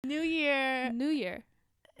New year, New year,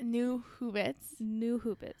 new HOOBBITTS. new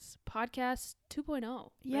HOOBBITTS. Podcast 2.0.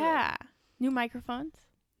 Yeah. New microphones.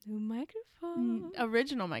 New microphone.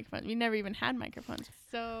 Original microphones. We never even had microphones.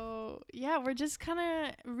 So, yeah, we're just kind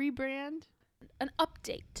of rebrand. An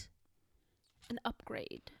update. An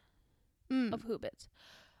upgrade of HOOBBITTS.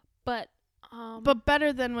 But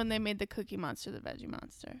better than when they made the Cookie Monster the Veggie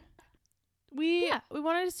Monster. We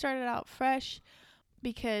wanted to start it out fresh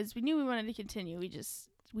because we knew we wanted to continue.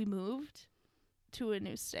 We moved to a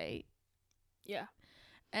new state. Yeah.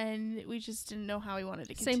 And we just didn't know how we wanted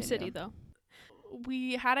to continue. Same city, though.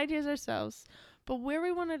 We had ideas ourselves, but where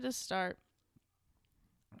we wanted to start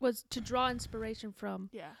was to draw inspiration from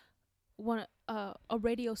a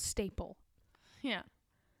radio staple. Yeah.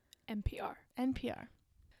 NPR.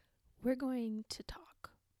 We're going to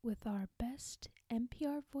talk with our best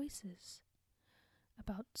NPR voices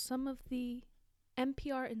about some of the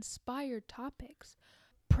NPR-inspired topics.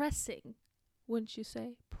 Pressing, wouldn't you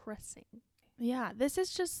say? Pressing. Yeah, this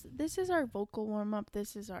is our vocal warm-up.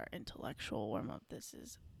 This is our intellectual warm-up. This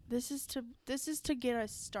is to get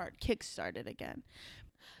us kick-started again.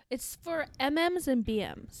 It's for MMs and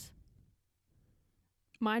BMs.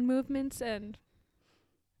 Mind movements and...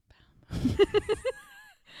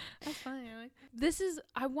 That's funny.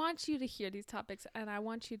 I want you to hear these topics, and I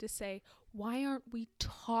want you to say, why aren't we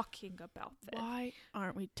talking about this? Why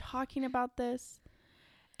aren't we talking about this?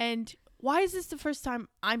 And why is this the first time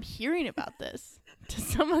I'm hearing about this to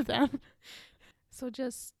some of them? So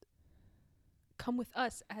just come with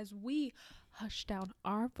us as we hush down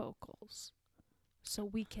our vocals so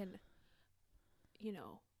we can,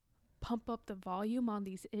 pump up the volume on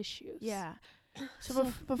these issues. Yeah.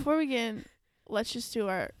 So before we get in, let's just do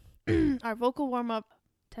our our vocal warm-up.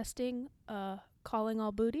 Testing, calling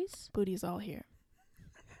all booties. Booties all here.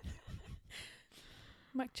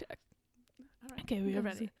 Mic check. All right. Okay, we're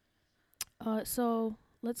ready. So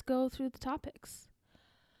let's go through the topics.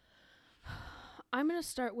 I'm going to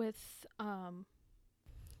start with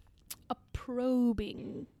a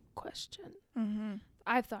probing question. Mm-hmm.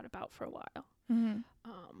 I've thought about for a while. Mm-hmm.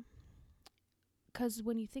 'Cause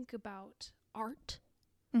when you think about art,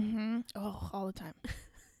 all the time.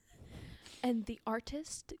 and the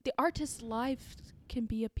artist's life can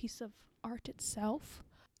be a piece of art itself.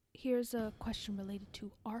 Here's a question related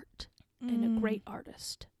to art and a great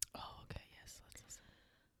artist. Oh, okay, yes, let's listen.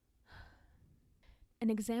 An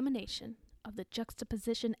examination of the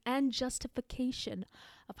juxtaposition and justification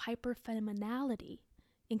of hyperfemininality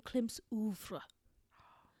in Klimt's oeuvre.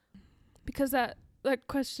 Because that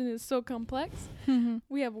question is so complex,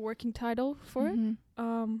 we have a working title for it.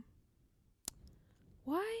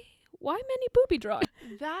 Why many booby drawings?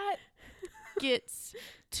 That gets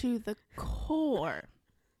to the core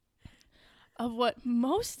of what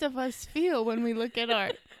most of us feel when we look at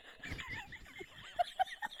art.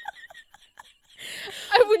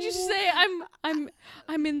 Would you say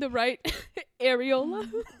I'm in the right areola?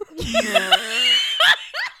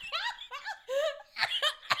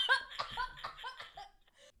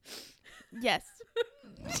 Yes.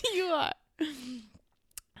 You are.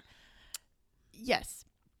 Yes.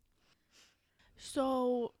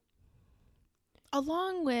 So,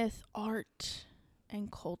 along with art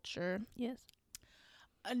and culture, Yes.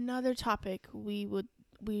 another topic we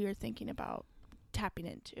are thinking about tapping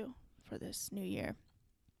into for this new year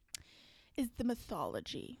is the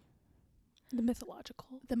mythology. The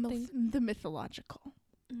mythological. The mythological.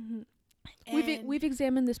 Mm-hmm. And We've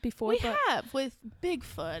examined this before. We have with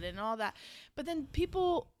Bigfoot and all that. But then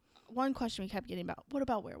one question we kept getting about, what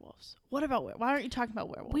about werewolves? Why aren't you talking about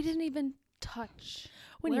werewolves? We didn't even touch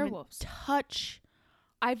werewolves.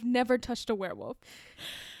 I've never touched a werewolf.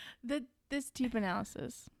 This deep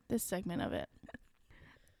analysis, this segment of it,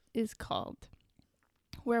 is called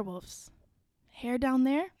Werewolves. Hair down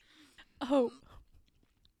there? Oh.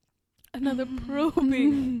 Another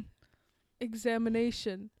probing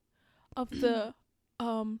examination of the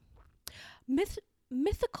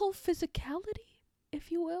mythical physicality,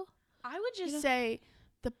 if you will. I would just say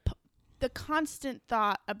the constant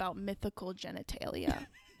thought about mythical genitalia.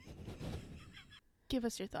 Give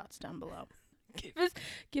us your thoughts down below.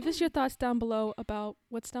 Give us your thoughts down below about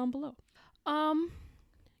what's down below. Kind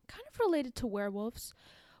of related to werewolves,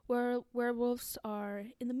 where werewolves are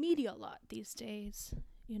in the media a lot these days,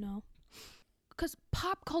 because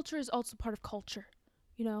pop culture is also part of culture,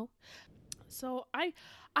 So I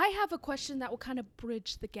have a question that will kind of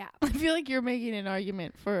bridge the gap. I feel like you're making an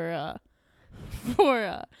argument for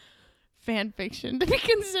fan fiction to be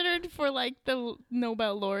considered for like the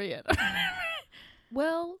Nobel laureate.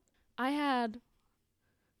 Well, I had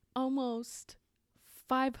almost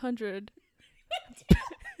 500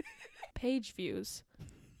 page views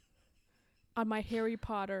on my Harry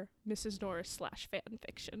Potter Mrs. Norris / fan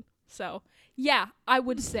fiction. So, yeah, I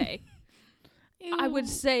would say. I would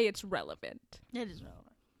say it's relevant. It is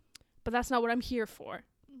relevant. But that's not what I'm here for.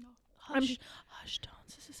 No. Hush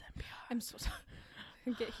tones. This is NPR. I'm so sorry.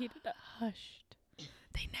 I get heated up. Hushed.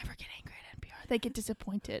 They never get angry at NPR. They get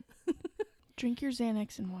disappointed. Drink your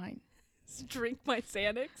Xanax and wine. Drink my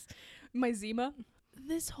Xanax. My Zima.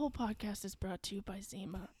 This whole podcast is brought to you by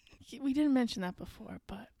Zima. We didn't mention that before,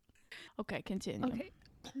 but... Okay, continue. Okay.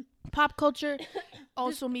 Pop culture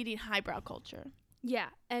also meeting highbrow culture. Yeah,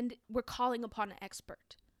 and we're calling upon an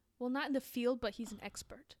expert. Well, not in the field, but he's an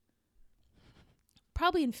expert.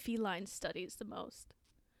 Probably in feline studies the most.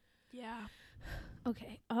 Yeah.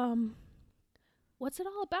 Okay, what's it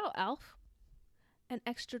all about, Alf? An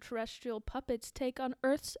extraterrestrial puppet's take on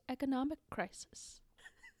Earth's economic crisis.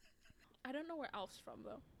 I don't know where Alf's from,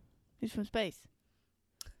 though. He's from space.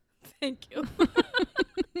 Thank you.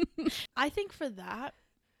 I think for that,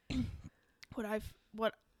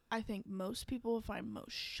 what I think most people will find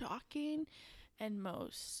most shocking and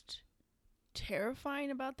most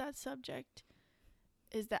terrifying about that subject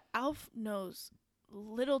is that Alf knows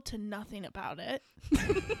little to nothing about it.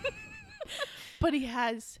 But he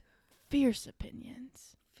has fierce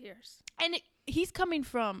opinions. Fierce. And he's coming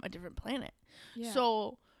from a different planet. Yeah.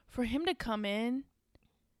 So for him to come in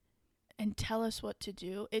and tell us what to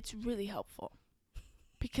do, it's really helpful.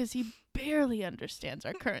 Because he barely understands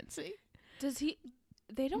our currency. Does he...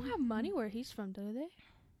 They don't have money where he's from, do they?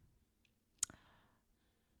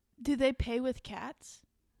 Do they pay with cats?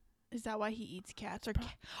 Is that why he eats cats?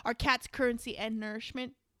 Are cats currency and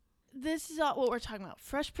nourishment? This is all what we're talking about.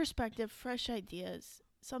 Fresh perspective, fresh ideas,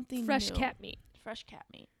 something Fresh new. cat meat. Fresh cat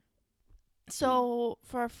meat. So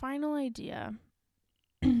for our final idea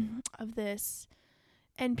of this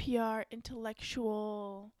NPR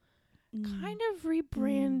intellectual kind of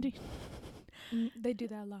rebranding. They do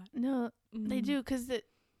that a lot. No, they do, because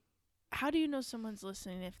how do you know someone's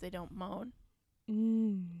listening if they don't moan?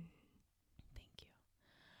 Thank you.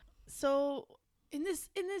 So in this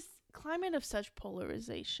climate of such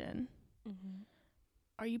polarization,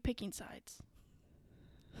 are you picking sides?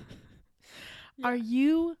 Yeah. Are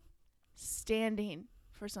you standing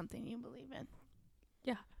for something you believe in?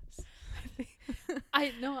 Yeah.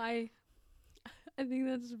 I think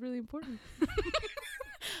that's really important.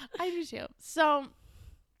 I do too. So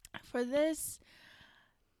for this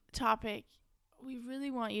topic, we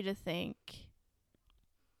really want you to think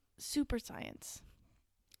super science.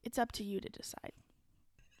 It's up to you to decide.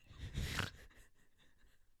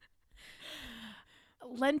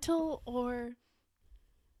 Lentil or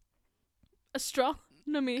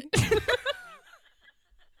astronomy.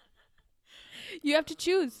 You have to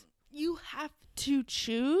choose. You have to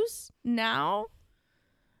choose now,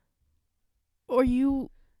 or you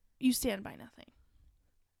stand by nothing.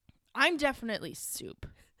 I'm definitely soup.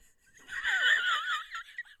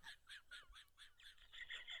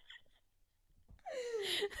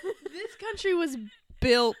 This country was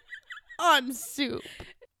built on soup.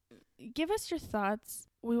 Give us your thoughts.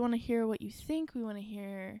 We want to hear what you think. We want to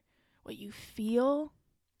hear what you feel.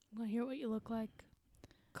 We want to hear what you look like.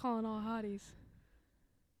 Calling all hotties.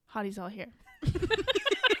 Hotties all here.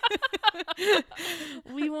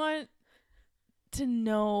 We want to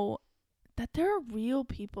know that there are real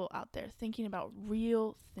people out there thinking about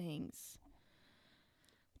real things.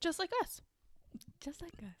 Just like us. Just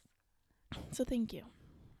like us. So thank you.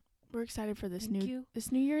 We're excited for this Thank new you.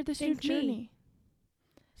 this new year, this new journey.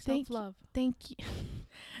 Self-love. Thank you.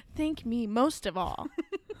 Thank me most of all.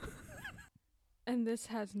 And this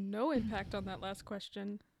has no impact on that last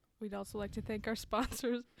question. We'd also like to thank our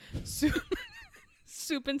sponsors,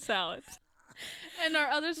 Soup and Salads. And our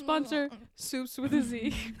other sponsor, Soups with a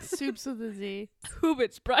Z. Soups with a Z.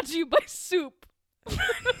 HOOBBITTS, brought to you by Soup.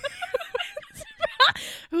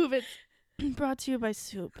 HOOBBITTS, brought to you by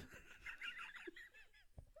Soup.